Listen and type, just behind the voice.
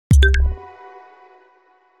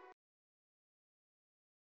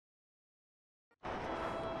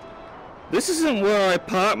This isn't where I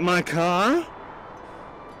parked my car.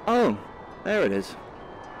 Oh, there it is.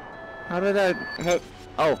 How did I...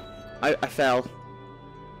 Oh, I fell.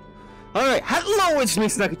 Alright, hello, it's me,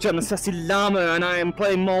 Snacky-chan, the Sassy Llama, and I am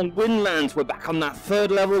playing more Windlands. We're back on that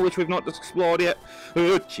third level, which we've not explored yet.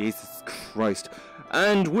 Oh, Jesus Christ.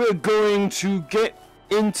 And we're going to get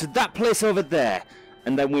into that place over there.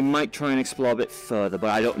 And then we might try and explore a bit further, but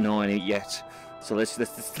I don't know any yet. So let's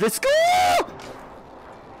go!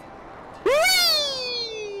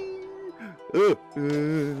 Ooh,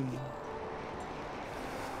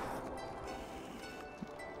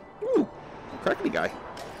 crackly guy.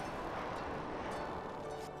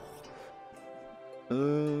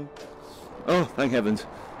 Oh, thank heavens.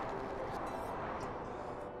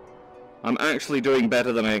 I'm actually doing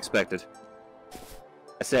better than I expected.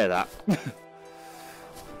 I say that.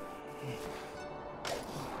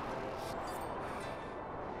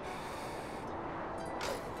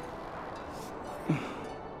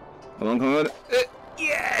 Come on, come on.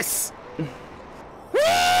 Yes! Woo!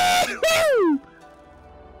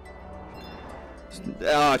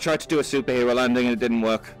 Oh, I tried to do a superhero landing and it didn't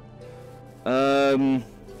work.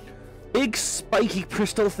 Big spiky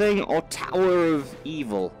crystal thing or Tower of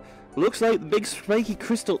Evil? Looks like the big spiky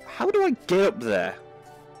crystal. How do I get up there?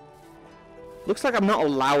 Looks like I'm not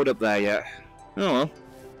allowed up there yet. Oh well.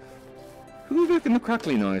 Who's making the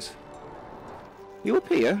crackly noise? You up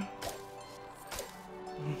here?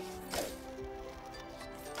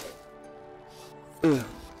 Oh,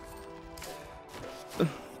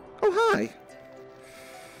 hi.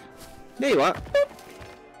 There you are.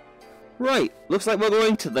 Right, looks like we're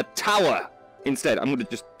going to the tower instead. I'm gonna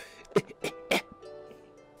just...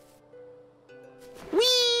 Whee!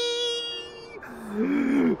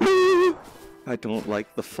 I don't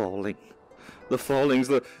like the falling. The falling's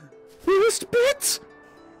the worst bit!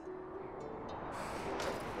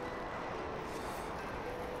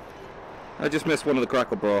 I just missed one of the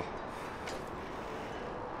crackle, bro.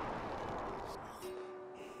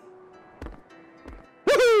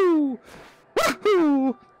 Woohoo!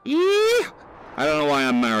 Woohoo! Yeah! I don't know why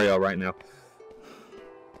I'm Mario right now.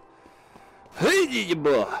 Hey,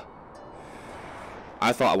 boy!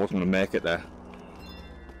 I thought I wasn't gonna make it there.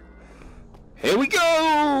 Here we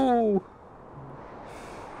go!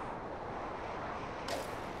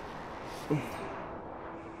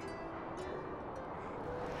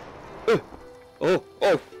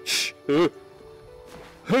 Oh, shh!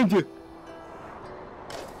 Thank you.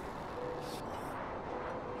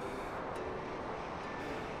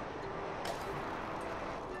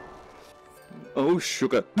 Oh,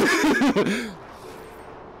 sugar.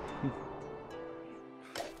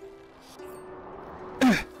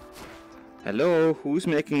 Hello, who's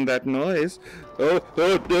making that noise? Oh,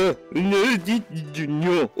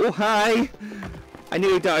 hi! I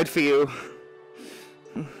nearly died for you.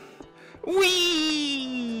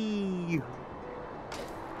 Whee!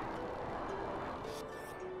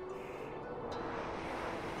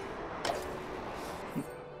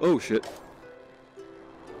 Oh shit.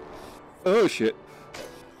 Oh shit.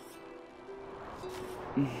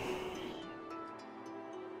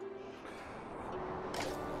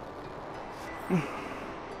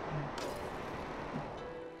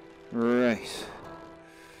 Right.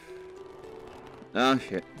 Oh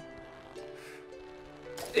shit.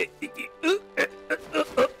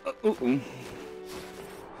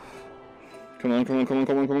 Come on, come on, come on,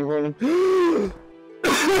 come on, come on, come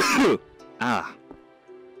on. Ah.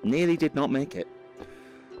 Nearly did not make it.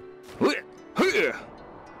 Whee!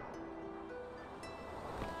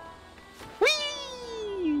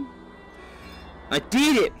 I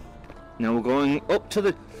did it! Now we're going up to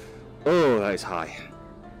the... Oh, that is high.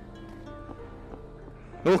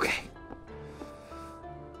 Okay.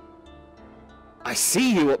 I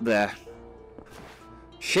see you up there.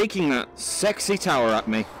 Shaking that sexy tower at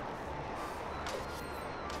me.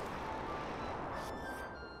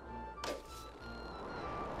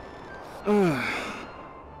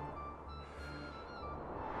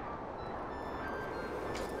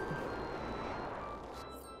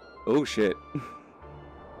 Oh shit.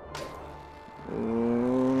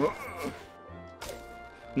 Oh.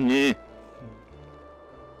 Yeah.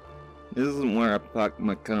 This isn't where I parked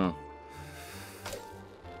my car.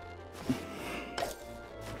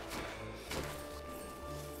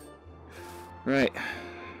 Right.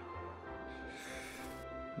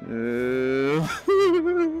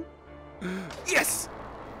 Yes!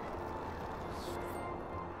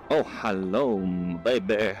 Oh, hello,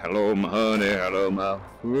 baby. Hello, my honey. Hello, my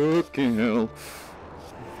fucking hell.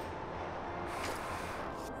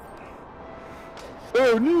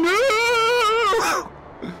 Oh, no!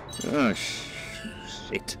 Oh,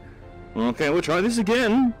 shit. Okay, we'll try this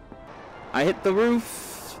again. I hit the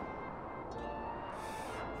roof.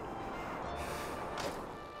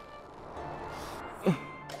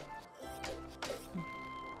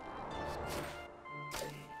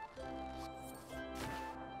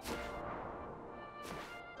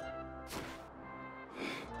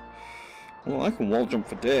 Well, I can wall jump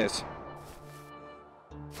for days.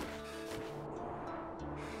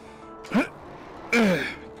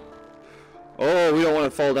 Oh, we don't want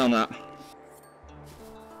to fall down that.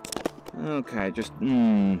 Okay, just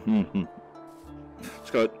Let's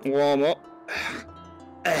go warm up.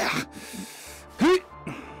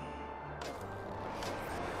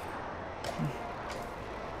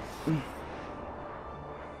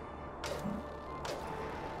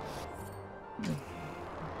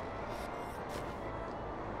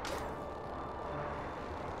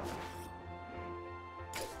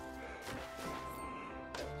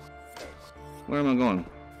 Where am I going?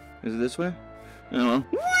 Is it this way? I don't know.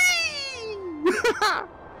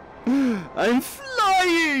 I'm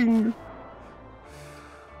flying!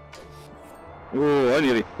 Oh, I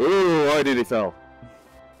nearly fell.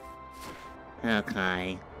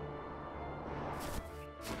 Okay.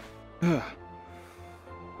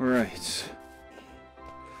 Right.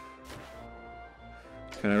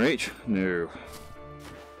 Can I reach? No.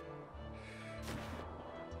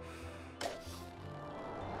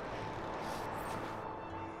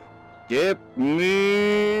 Get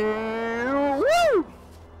me! Woo!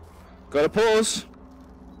 Gotta pause.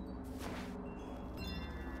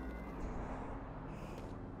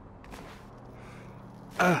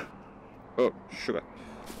 Oh, sugar.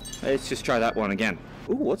 Let's just try that one again.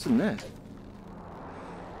 Ooh, what's in there?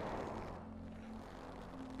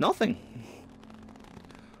 Nothing.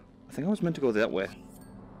 I think I was meant to go that way.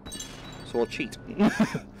 So I'll cheat.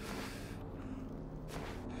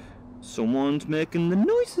 Someone's making the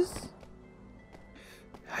noises.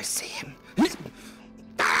 I see him.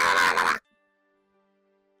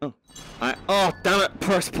 Oh, damn it!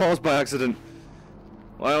 Press pause by accident.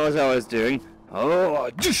 What was I doing? Oh,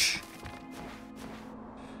 jush!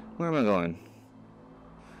 Where am I going?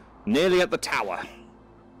 Nearly at the tower.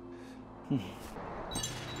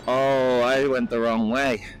 Oh, I went the wrong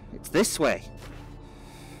way. It's this way.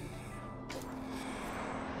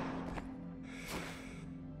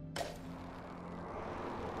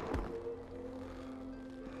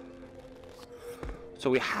 So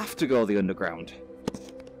we have to go the underground.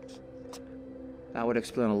 That would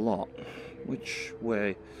explain a lot. Which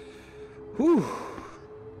way? Whew.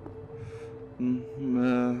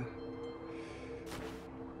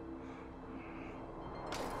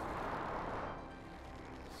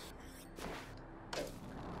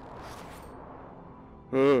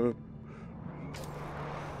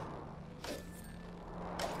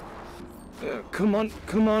 Come on,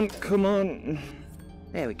 come on, come on.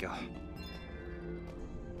 There we go.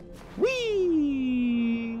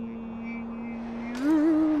 Whee!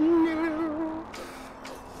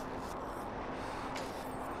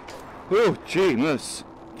 Oh, James.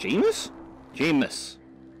 James? James.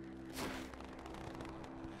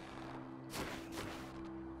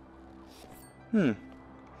 Am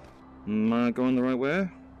I going the right way?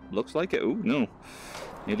 Looks like it. Oh, no.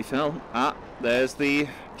 Nearly fell. Ah, there's the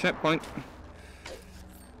checkpoint.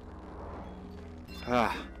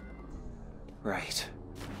 Ah. Right.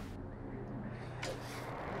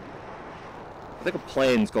 I think a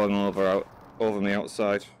plane's going over me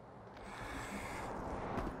outside.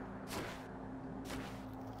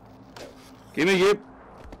 Give me you.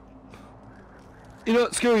 You know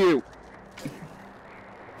what? Screw you.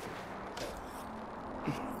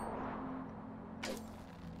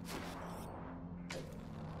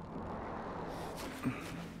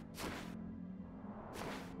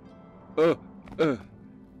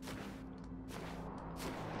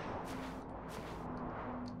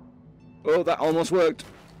 Oh, that almost worked.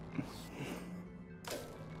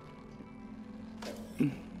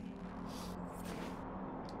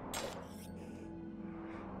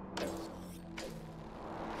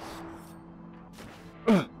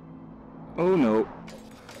 Oh no.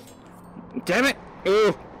 Damn it!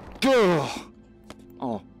 Oh!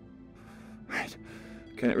 Oh. Right.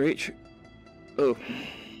 Can it reach? Oh.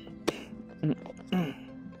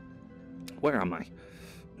 Where am I?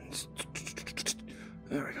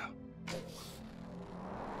 There we go.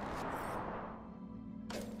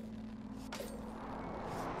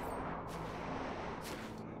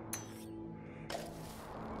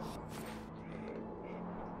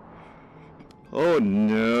 Oh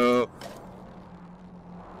no.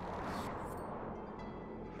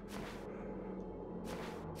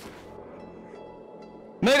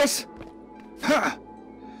 Made it! Ha!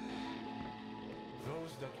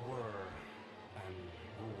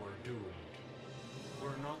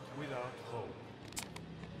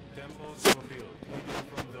 temples were built even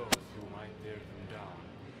from those who might tear them down,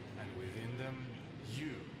 and within them,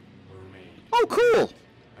 you were made. Oh, cool!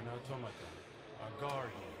 An automaton, a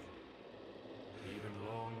guardian. Even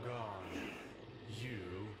long gone, you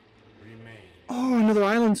remain. Oh, another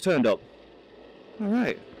island's turned up.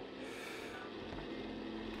 Alright.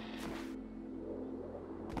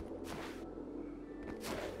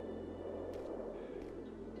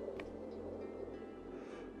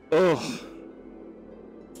 Oh.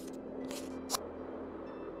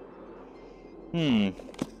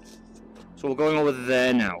 So we're going over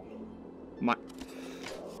there now.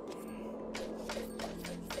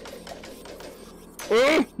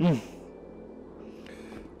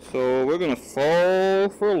 So we're gonna fall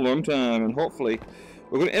for a long time, and hopefully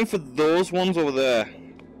we're gonna aim for those ones over there.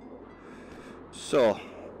 So.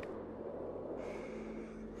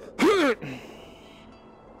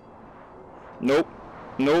 Nope.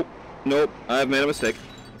 Nope. Nope. I've made a mistake.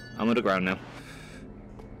 I'm on the ground now.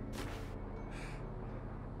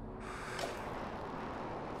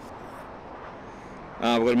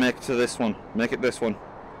 We're gonna make it to this one. Make it this one.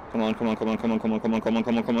 Come on, come on, come on, come on, come on, come on, come on,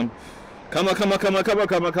 come on, come on. Come on, come on, come on, come on,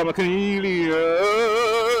 come on, come on, Chameleon!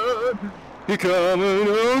 You're coming,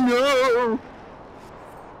 oh no!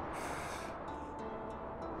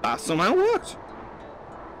 That somehow worked.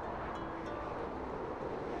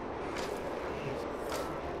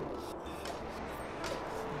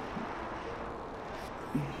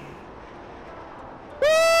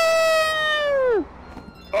 Woo!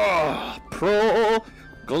 Oh, pro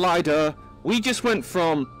glider. We just went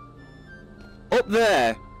from up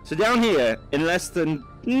there to down here in less than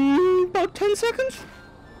about 10 seconds.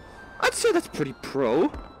 I'd say that's pretty pro.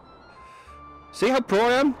 See how pro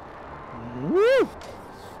I am? Woo!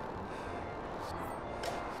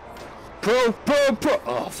 Pro.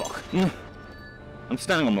 Oh, fuck. I'm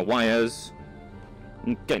standing on the wires.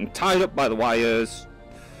 I'm getting tied up by the wires.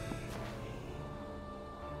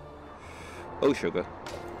 Oh, sugar.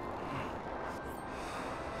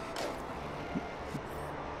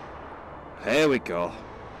 There we go.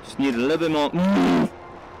 Just need a little bit more.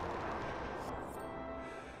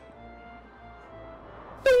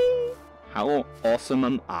 How awesome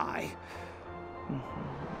am I?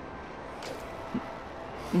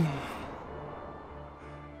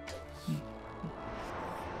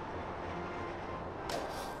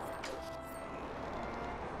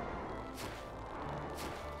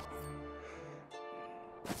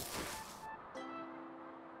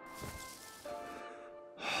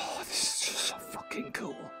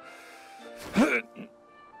 Cool.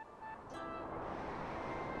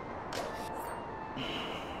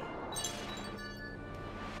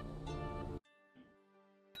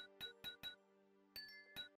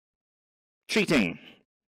 Cheating.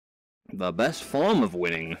 The best form of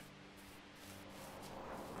winning.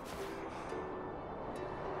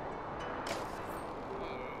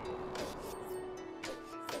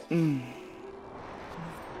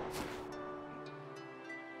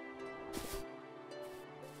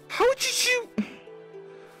 How did you...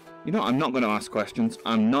 You know, I'm not going to ask questions.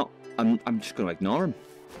 I'm just going to ignore them.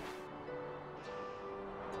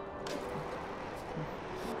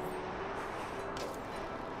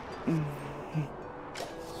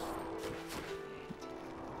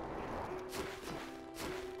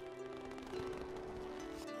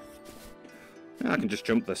 I can just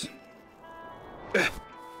jump this.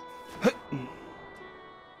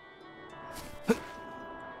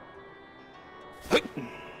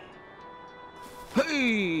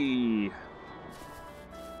 Hey!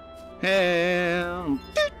 And...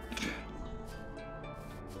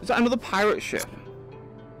 Is that another pirate ship?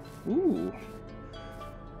 Ooh.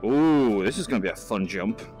 Ooh, this is going to be a fun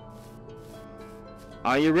jump.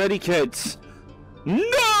 Are you ready, kids? No!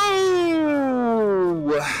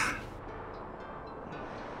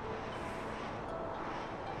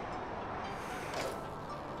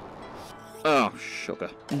 Oh, sugar.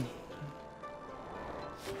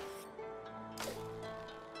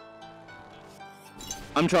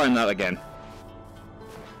 I'm trying that again.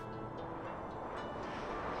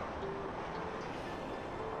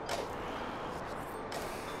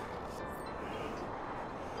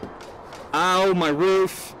 Ow, my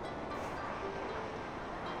roof.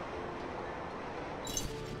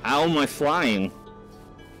 Ow, my flying.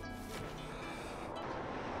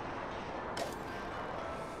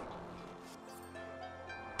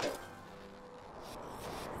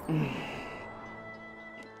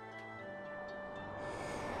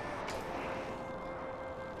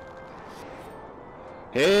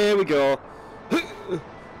 Here we go.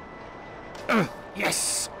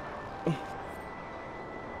 Yes.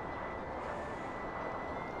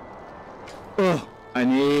 I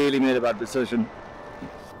need really made a bad decision.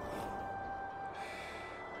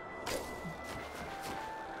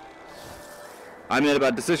 I made a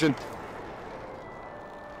bad decision.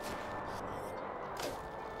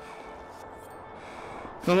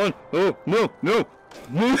 Come on. Oh, no, no.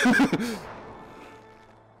 No.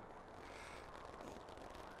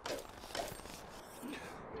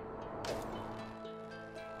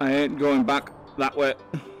 I ain't going back that way.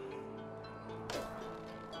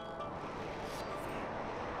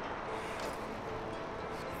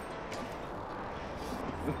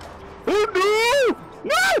 Oh no!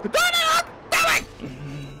 No! Don't!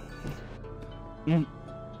 Damn it!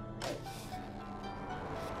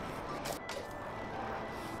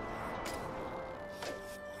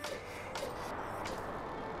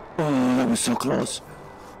 Oh, that was so close.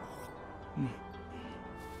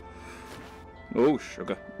 Oh,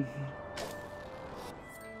 sugar.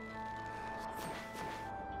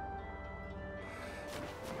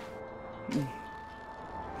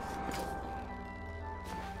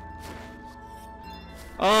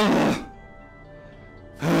 Oh.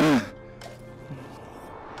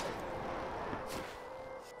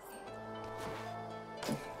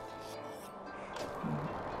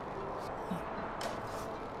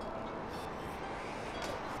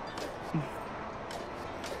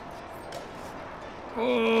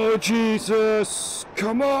 Oh, Jesus!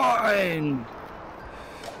 Come on!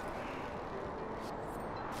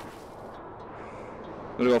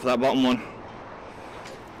 Gotta go for that bottom one.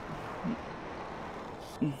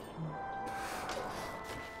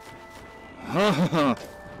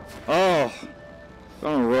 Oh,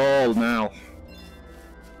 gonna roll now.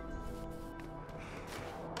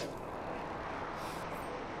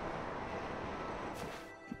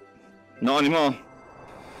 Not anymore.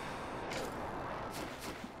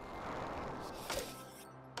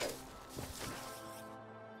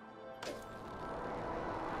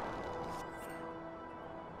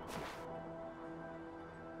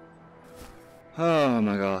 Oh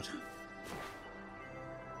my god.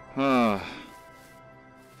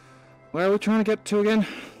 Where are we trying to get to again?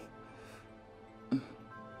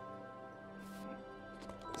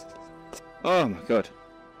 Oh my god.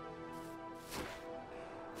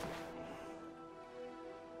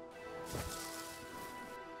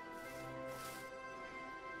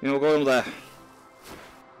 You know, we'll go there.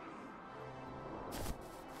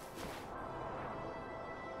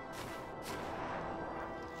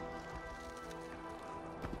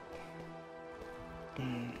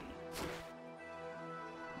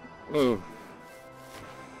 Oh.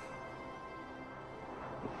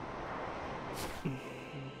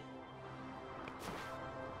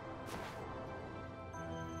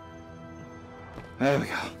 There we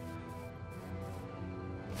go.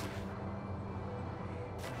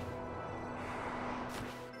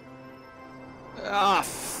 Ah,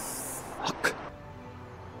 fuck.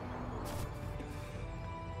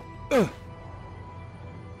 Oh.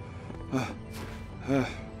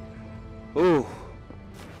 Oh.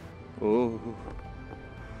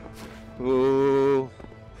 Oh.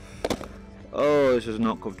 Oh, this is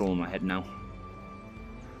not comfortable in my head now.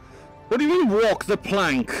 What do you mean walk the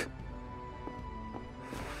plank?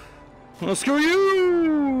 Well, screw you,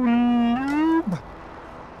 noob.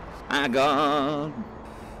 I got.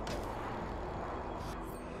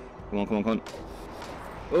 Come on, come on, come on.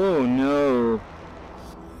 Oh no.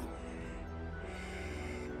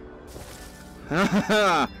 Ha ha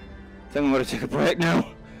ha. Think I'm gonna take a break now.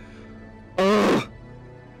 Oh.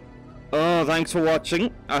 Oh, thanks for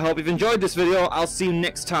watching. I hope you've enjoyed this video. I'll see you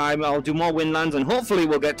next time. I'll do more Windlands and hopefully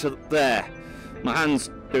we'll get to there. My hand's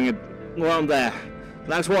doing it around there.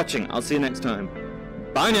 Thanks for watching. I'll see you next time.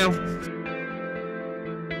 Bye now.